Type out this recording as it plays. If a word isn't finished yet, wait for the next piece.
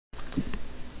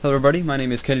Hello everybody, my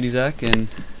name is Kennedyzak,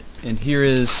 and here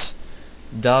is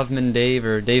davmandave,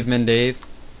 or davmandave.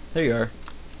 There you are.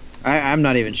 I'm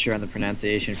not even sure on the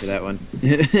pronunciation for that one.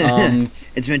 Um,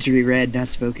 It's meant to be read, not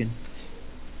spoken.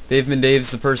 davmandave's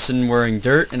the person wearing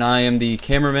dirt, and I am the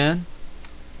cameraman.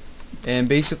 And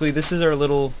basically this is our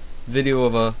little video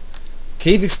of a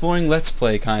cave exploring let's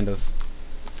play, kind of.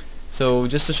 So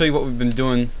just to show you what we've been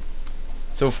doing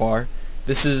so far,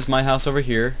 this is my house over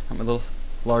here. I have my little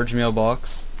large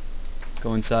mailbox.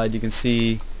 Go inside, you can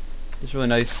see this really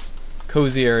nice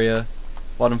cozy area,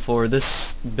 bottom floor.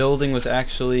 This building was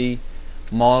actually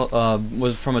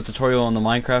was from a tutorial on the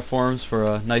Minecraft forums for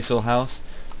a nice little house.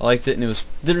 I liked it, and it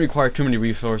didn't require too many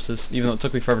resources, even though it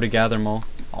took me forever to gather them all.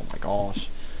 Oh my gosh.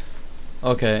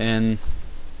 Okay, and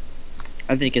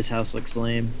I think his house looks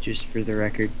lame, just for the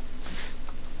record.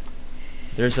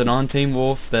 there's an untamed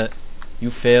wolf that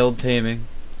you failed taming.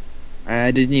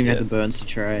 I didn't even have the bones to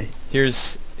try.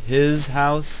 Here's his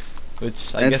house,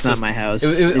 which I guess That's not was my house.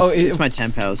 it- It's my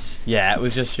temp house. yeah, it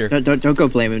was just your. Don't go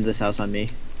blaming this house on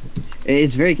me.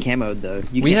 It's very camoed though.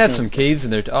 We have some caves in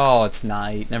there. Oh, it's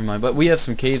night. Never mind. But we have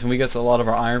some caves, and we got a lot of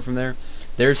our iron from there.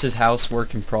 There's his house,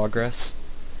 work in progress.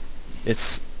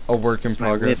 It's a work in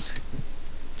progress.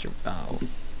 Oh.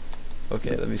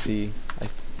 Okay, let me see.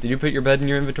 Did you put your bed in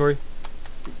your inventory?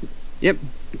 Yep.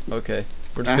 Okay.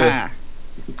 We're just gonna.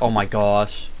 Oh my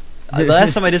gosh. The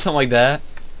last time I did something like that,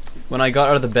 when I got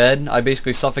out of the bed, I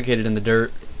basically suffocated in the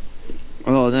dirt.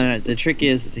 Oh no, the trick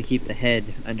is to keep the head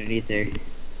underneath there,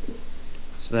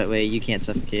 so that way you can't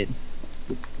suffocate.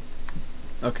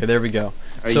 Okay, there we go.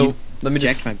 Oh, so you let me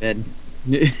just. jacked my bed.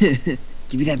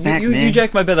 Give me that back, man. You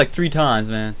jacked my bed like 3 times,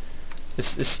 man.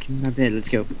 It's Give me my bed. Let's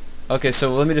go. Okay,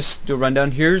 so let me just do a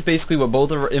rundown. Here's basically what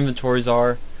both of our inventories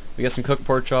are. We got some cooked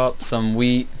pork chop, some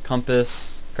wheat,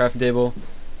 compass, crafting table,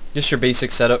 just your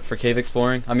basic setup for cave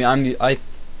exploring. I mean, I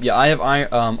have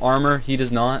armor. He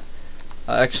does not.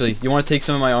 Actually, you want to take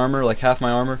some of my armor, like half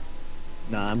my armor?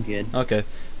 Nah, I'm good. Okay,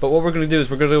 but what we're gonna do is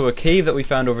we're gonna go to a cave that we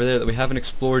found over there that we haven't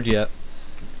explored yet,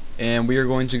 and we are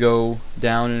going to go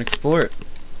down and explore it.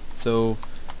 So,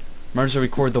 might as well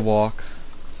record the walk.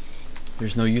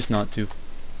 There's no use not to.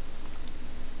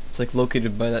 It's like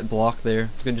located by that block there.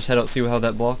 Let's go just head out and see how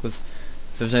that block was.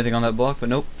 If there's anything on that block, but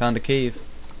nope, found a cave.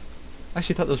 I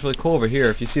actually thought that was really cool over here.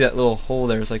 If you see that little hole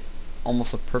there, it's like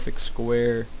almost a perfect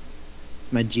square.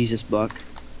 It's my Jesus block.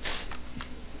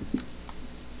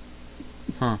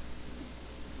 Huh.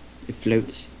 It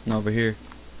floats. No, over here.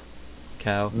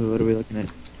 Cow. Ooh, what are we looking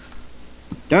at?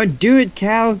 Don't do it,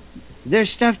 cow. There's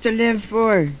stuff to live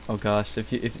for. Oh gosh,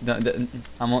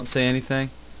 I won't say anything.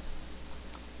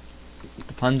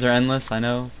 The puns are endless, I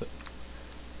know. But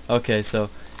okay, so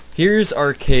here's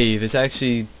our cave. It's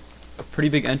actually a pretty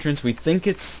big entrance. We think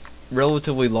it's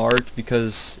relatively large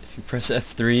because if you press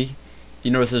F3, you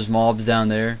notice there's mobs down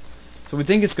there. So we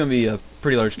think it's going to be a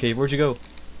pretty large cave. Where'd you go?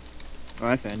 Oh,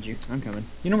 I found you. I'm coming.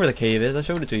 You know where the cave is. I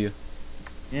showed it to you.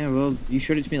 Yeah, well, you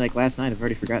showed it to me like last night. I've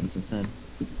already forgotten since then.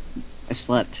 I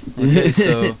slept. Okay,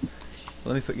 so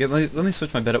let me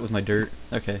switch my bed up with my dirt.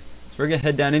 Okay, so we're gonna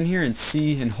head down in here and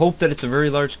see and hope that it's a very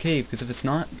large cave. Because if it's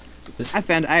not, I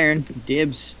found iron.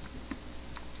 Dibs.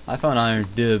 I found iron.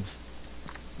 Dibs.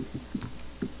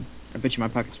 I bet you my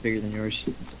pocket's bigger than yours.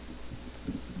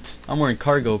 I'm wearing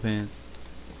cargo pants.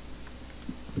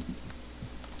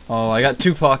 Oh, I got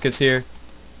 2 pockets here.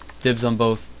 Dibs on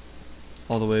both.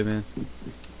 All the way, man.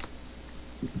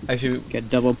 Actually, Got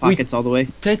double pockets all the way.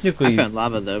 technically I found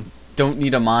lava though. don't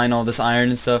need to mine all this iron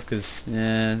and stuff because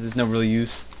there's no real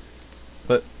use.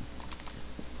 But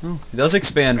oh, it does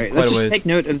expand Alright, quite let's a just ways. take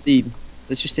note of the.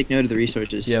 Let's just take note of the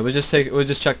resources. Yeah, we'll just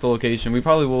check the location. We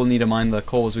probably will need to mine the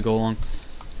coal as we go along.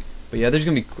 But yeah,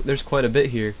 there's quite a bit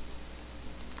here.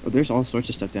 Oh, there's all sorts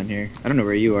of stuff down here. I don't know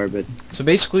where you are, but So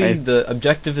basically, the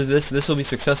objective of this will be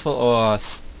successful. Oh,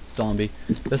 zombie.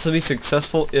 This will be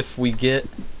successful if we get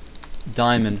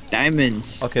diamond.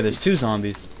 diamonds. Okay, there's 2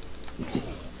 zombies.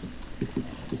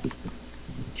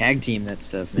 Tag team that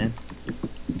stuff, man.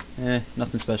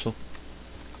 Nothing special.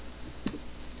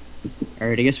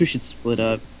 Alright, I guess we should split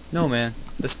up. No, man.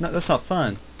 That's not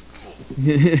fun.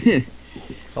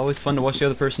 It's always fun to watch the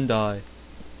other person die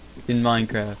in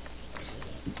Minecraft.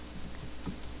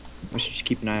 I should just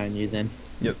keep an eye on you then.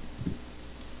 Yep.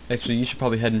 Actually, you should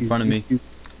probably head in front of me.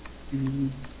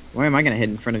 Why am I gonna head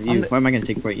in front of you? Why am I gonna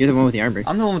take point? You're the one with the armor.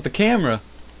 I'm the one with the camera,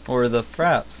 or the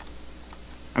fraps.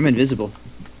 I'm invisible.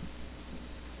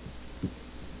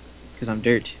 Because I'm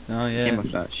dirt. Oh It's yeah.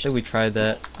 camouflage. I think we tried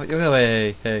that. Oh,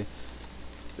 hey.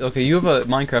 Okay, you have a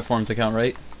Minecraft forums account,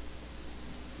 right?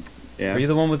 Yeah. Are you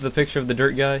the one with the picture of the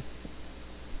dirt guy?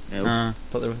 Nope.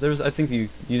 Thought there was. I think you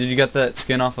did. You got that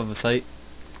skin off of a site?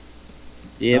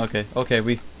 Yep. Okay. Okay.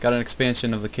 We got an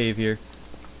expansion of the cave here.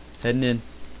 Heading in.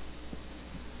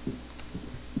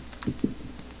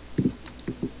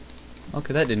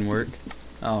 Okay, that didn't work.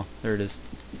 Oh, there it is.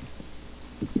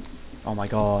 Oh my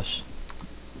gosh.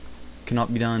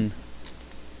 Cannot be done.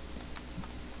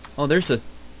 Oh, there's a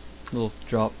little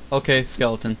drop. Okay,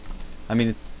 skeleton. I mean,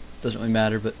 it doesn't really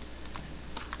matter, but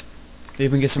maybe we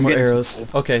can get some more arrows.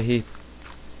 Okay, he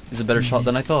is a better shot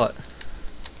than I thought.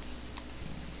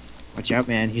 Watch out,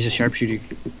 man. He's a sharpshooter.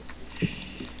 I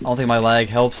don't think my lag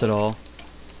helps at all.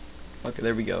 Okay,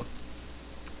 there we go.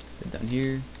 Get down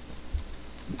here.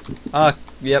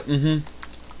 Yep,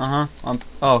 oh,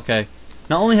 okay.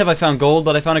 Not only have I found gold,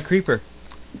 but I found a creeper.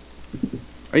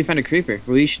 Oh, you found a creeper.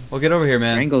 Well, you should Well, get over here,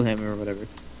 man. wrangle him or whatever.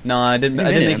 No, I didn't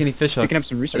make any fish hooks. Picking up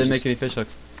some I resources. didn't make any fish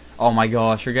hooks. Oh my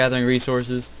gosh, you're gathering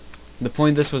resources. The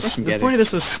point of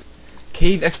this was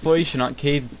cave exploration, not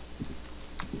cave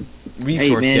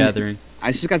resource gathering.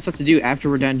 I just got stuff to do after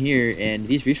we're done here, and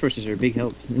these resources are a big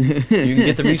help. You can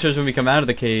get the resources when we come out of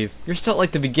the cave. You're still at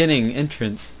like the beginning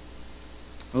entrance.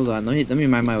 Hold on, let me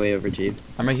mine my way over to you.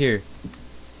 I'm right here.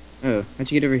 Oh, how'd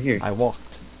you get over here? I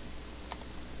walked.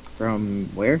 From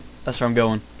where? That's where I'm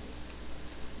going.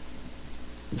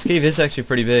 This cave is actually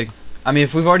pretty big. I mean,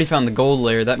 if we've already found the gold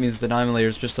layer, that means the diamond layer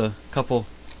is just a couple,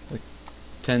 like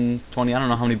 10, 20, I don't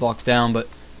know how many blocks down, but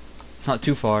it's not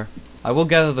too far. I will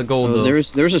gather the gold though. There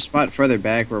was a spot further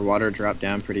back where water dropped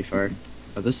down pretty far.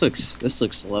 Oh, this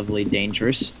looks lovely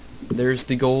dangerous. There's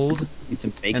the gold. Need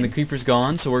some bacon. And the creeper's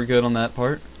gone, so we're good on that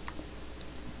part.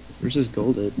 Where's this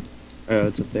gold at? Oh,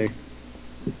 it's up there.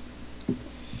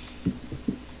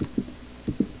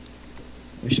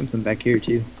 There's something back here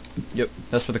too. Yep,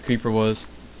 that's where the creeper was.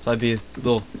 So I'd be a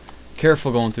little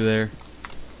careful going through there.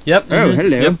 Yep. Oh,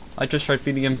 hello. Yep. I just tried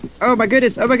feeding him. Oh my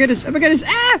goodness! Oh my goodness! Oh my goodness!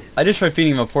 Ah! I just tried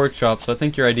feeding him a pork chop, so I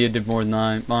think your idea did more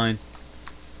than mine.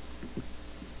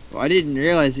 Well, I didn't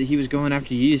realize that he was going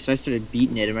after you, so I started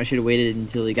beating at him. I should have waited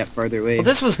until he got farther away. Well,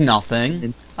 this was nothing.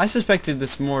 And I suspected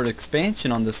this more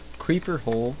expansion on this creeper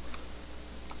hole.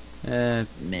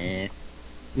 Meh.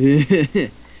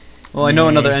 Well, I know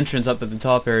another entrance up at the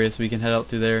top area, so we can head out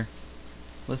through there.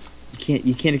 Let's.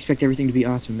 You can't expect everything to be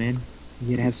awesome, man.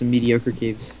 You gotta have some mediocre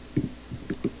caves.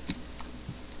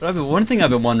 But one thing I've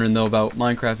been wondering though about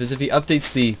Minecraft is if he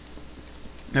updates the.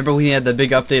 Remember when he had the big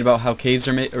update about how caves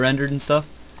are rendered and stuff?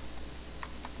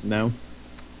 No.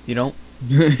 You don't?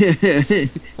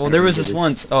 Well, there was this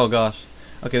once. Oh gosh.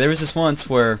 Okay, there was this once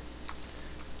where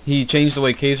he changed the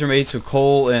way caves are made so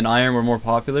coal and iron were more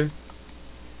popular.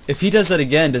 If he does that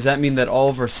again, does that mean that all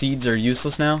of our seeds are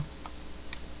useless now?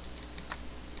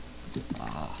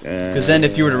 Because then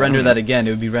if you were to render that again, it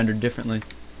would be rendered differently.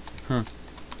 Huh.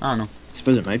 I don't know. I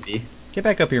suppose it might be. Get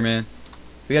back up here, man.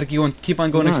 We gotta keep on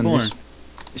going exploring.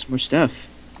 There's more stuff.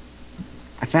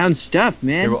 I found stuff,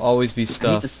 man. There will always be I hate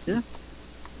stuff. the stuff.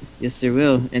 Yes, there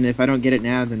will. And if I don't get it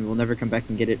now, then we'll never come back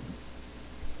and get it.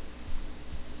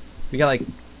 We got like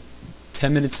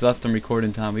 10 minutes left on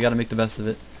recording time. We gotta make the best of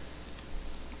it.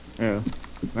 Oh.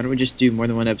 Why don't we just do more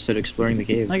than one episode exploring the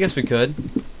cave? I guess we could.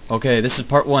 Okay, this is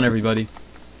part 1, everybody.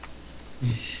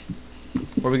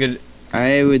 Where we good?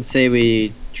 I would say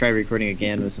we try recording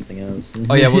again with something else.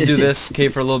 Oh yeah, we'll do this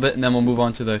cave for a little bit, and then we'll move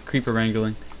on to the creeper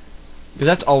wrangling. Because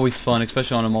that's always fun,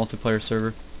 especially on a multiplayer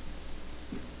server.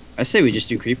 I say we just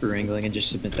do creeper wrangling and just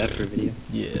submit that for a video.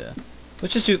 Yeah.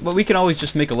 Let's just do. But we can always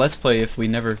just make a let's play if we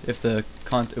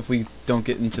don't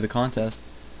get into the contest.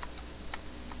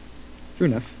 True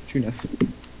enough. True enough.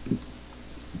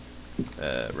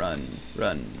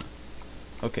 Run.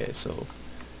 Okay, so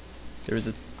there is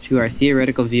a. To our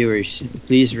theoretical viewers,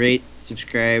 please rate,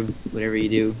 subscribe, whatever you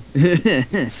do.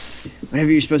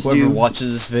 Whatever you're supposed to do. Whoever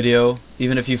watches this video,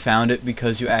 even if you found it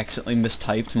because you accidentally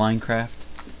mistyped Minecraft.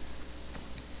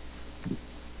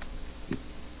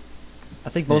 I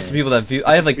think most of the people that view...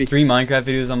 I have like 3 Minecraft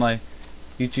videos on my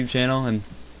YouTube channel, and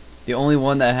the only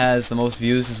one that has the most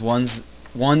views is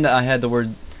one that I had the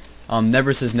word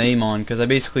Nebris's name on, because I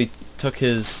basically took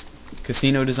his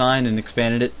casino design and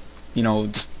expanded it, you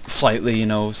know, slightly, you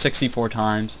know, 64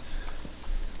 times.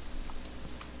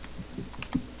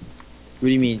 What do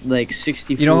you mean, like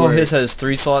 64? You know how his has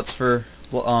 3 slots for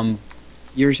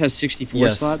Yours has 64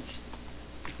 yes. slots?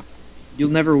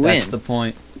 You'll never win. That's the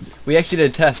point. We actually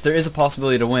did a test. There is a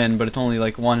possibility to win, but it's only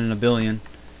like 1 in a billion.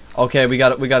 Okay, we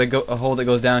got a hole that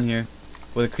goes down here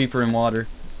with a creeper in water.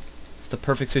 It's the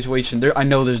perfect situation. I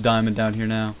know there's diamond down here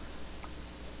now.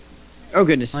 Oh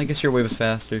goodness. I guess your way was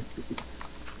faster.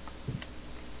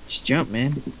 Just jump,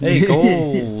 man. Hey,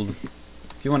 gold.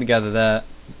 If you want to gather that.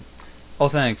 Oh,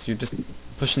 thanks. You're just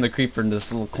pushing the creeper into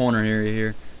this little corner area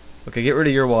here. Okay, get rid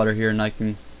of your water here, and I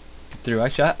can get through.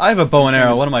 Actually, I have a bow and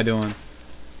arrow. What am I doing?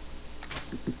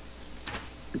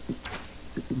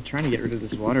 I'm trying to get rid of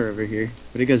this water over here,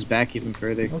 but it goes back even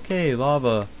further. Okay,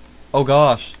 lava. Oh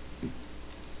gosh.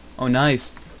 Oh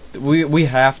nice. We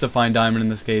have to find diamond in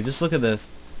this cave. Just look at this.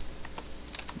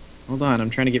 Hold on,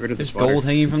 I'm trying to get rid of this There's water. gold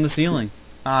hanging from the ceiling.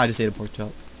 Ah, I just ate a pork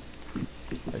chop.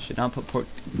 I should not put pork.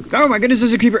 Oh my goodness,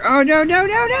 there's a creeper! Oh no, no,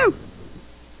 no, no!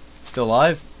 Still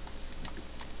alive?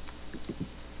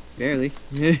 Barely.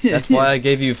 That's why I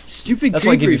gave you. Stupid That's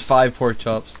why I gave you creepers. 5 pork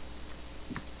chops.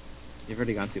 You've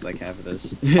already gone through like half of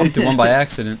those. I'm through one by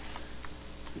accident.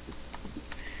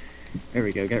 There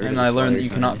we go. Get rid of And this I learned water that you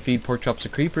cannot finally. feed pork chops to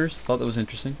creepers. Thought that was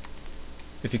interesting.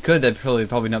 If you could, that'd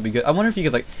probably not be good. I wonder if you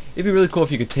could, like, it'd be really cool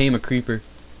if you could tame a creeper.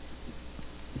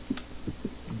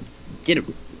 Get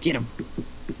him! Get him!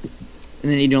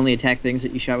 And then he'd only attack things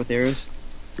that you shot with arrows.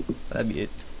 That'd be it.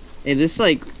 Hey, this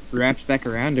like wraps back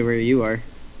around to where you are.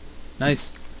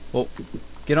 Nice. Well,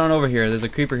 get on over here. There's a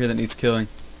creeper here that needs killing.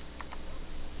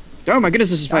 Oh my goodness,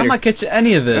 this is a spider! I'm not catching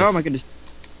any of this. Oh my goodness!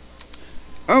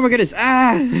 Oh my goodness!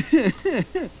 Ah!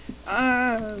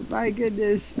 Ah! My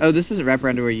goodness! Oh, this doesn't wrap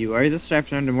around to where you are. This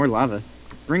wraps around to more lava.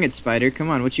 Bring it, spider!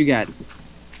 Come on, what you got?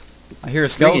 I hear a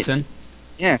skeleton.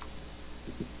 Yeah.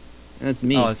 And that's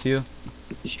me. Oh, it's you.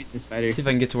 Shooting the spider. See if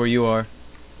I can get to where you are.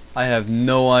 I have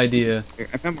no idea.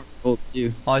 I found more gold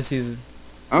too. All I see is.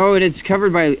 Oh, and it's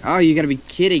covered by. Oh, you gotta be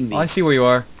kidding me! Oh, I see where you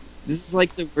are. This is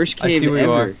like the worst I cave see where ever.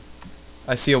 you are.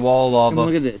 I see a wall of Come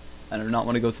lava. look at this. I do not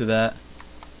want to go through that.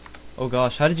 Oh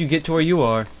gosh, how did you get to where you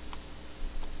are?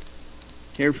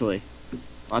 Carefully.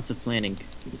 Lots of planning.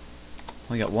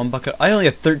 I got 1 bucket. I only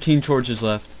have 13 torches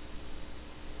left.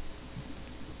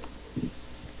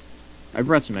 I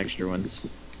brought some extra ones.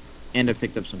 And I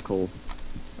picked up some coal.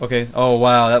 Okay. Oh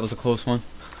wow, that was a close one.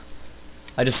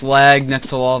 I just lagged next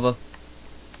to lava.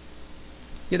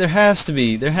 Yeah, there has to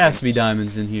be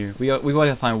diamonds in here. We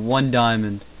gotta find 1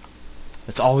 diamond.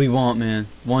 That's all we want, man.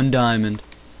 1 diamond.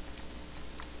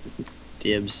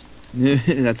 Dibs.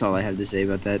 That's all I have to say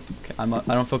about that. Okay, I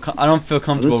don't feel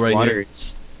comfortable this right water here.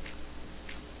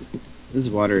 This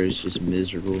water is just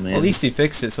miserable, man. Well, at least he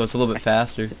fixed it, so it's a little bit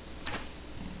faster.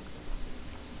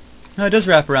 No, it does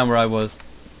wrap around where I was.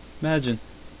 Imagine.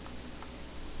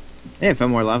 Hey, I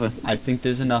found more lava. I think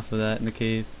there's enough of that in the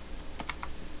cave.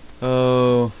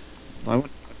 Oh. Well, I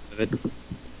want of it.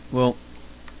 Well,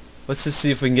 let's just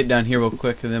see if we can get down here real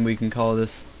quick, and then we can call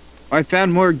this. Oh, I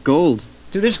found more gold.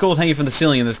 Dude, there's gold hanging from the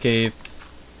ceiling in this cave.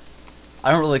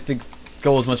 I don't really think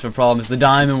gold is much of a problem. It's the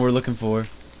diamond we're looking for.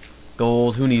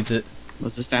 Gold, who needs it?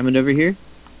 What's this diamond over here?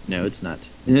 No, it's not.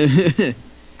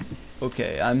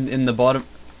 Okay, I'm in the bottom.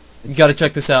 You gotta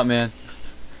check this out, man.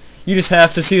 You just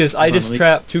have to see this. I just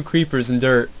trapped 2 creepers in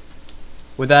dirt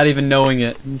without even knowing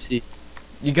it. Let me see.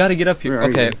 You gotta get up here. Where are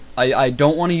Okay, you? I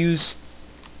don't want to use.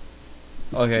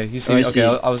 Okay, you see? Oh, I Okay, see.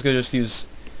 I was gonna just use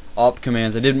op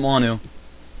commands. I didn't want to.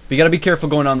 But you gotta be careful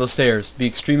going down those stairs. Be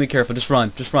extremely careful. Just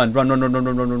run. Just run. Run.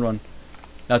 Run.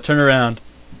 Now turn around.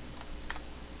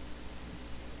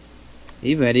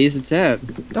 Hey, buddies, what's up?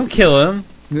 Don't kill him.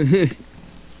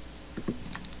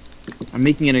 I'm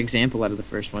making an example out of the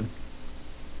first one.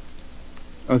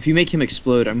 Oh, if you make him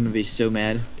explode, I'm gonna be so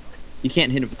mad. You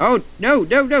can't hit him. Oh, no,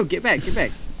 no, no! Get back, get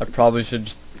back! I probably should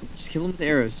Just kill him with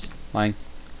arrows. Mine.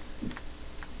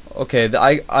 Okay,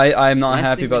 I'm not Last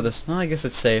happy thing about this. Oh, I guess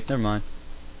it's safe. Never mind.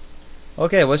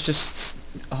 Okay, let's just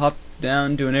hop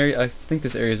down to an area. I think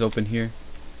this area is open here.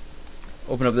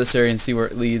 Open up this area and see where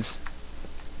it leads.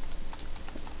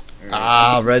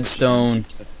 Ah, redstone.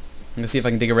 I'm gonna see if I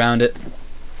can dig around it.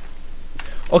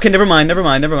 Okay, never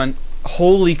mind.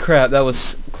 Holy crap, that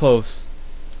was close.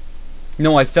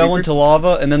 No, I fell into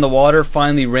lava, and then the water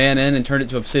finally ran in and turned it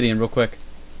to obsidian real quick.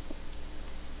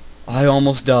 I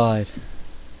almost died.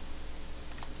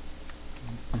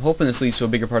 I'm hoping this leads to a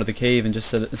bigger part of the cave and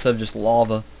just instead of just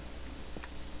lava.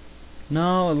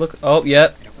 No, look. Oh,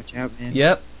 yep. Watch out, man.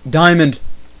 Yep. Diamond.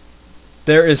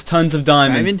 There is tons of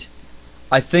diamond. Diamond?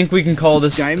 I think we can call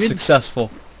this Diamond?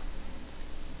 successful.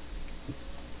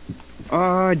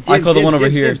 Dibs, I call the one over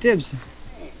dibs, here. Dibs.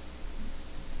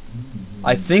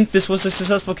 I think this was a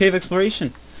successful cave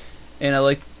exploration. And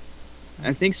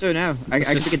I think so now. I let's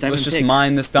can just, take a diamond let's just pick.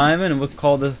 mine this diamond and we'll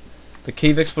call the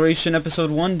cave exploration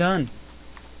episode 1 done.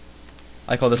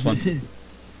 I call this one.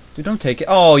 Dude, don't take it.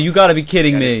 Oh, you gotta be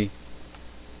kidding me.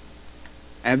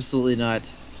 Absolutely not.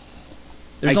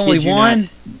 There's I only kid you one? not.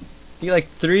 You like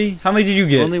 3? How many did you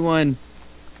get? Only one.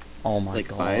 Oh my like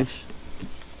gosh. 5.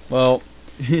 Well,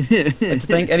 I'd like to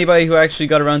thank anybody who actually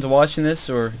got around to watching this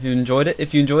or who enjoyed it.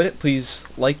 If you enjoyed it, please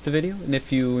like the video, and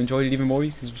if you enjoyed it even more,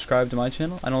 you can subscribe to my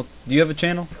channel. Do you have a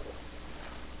channel?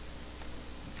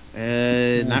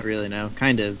 Not really, no.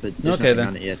 Kind of, but there's okay, nothing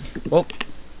on it yet. Well,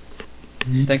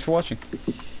 thanks for watching.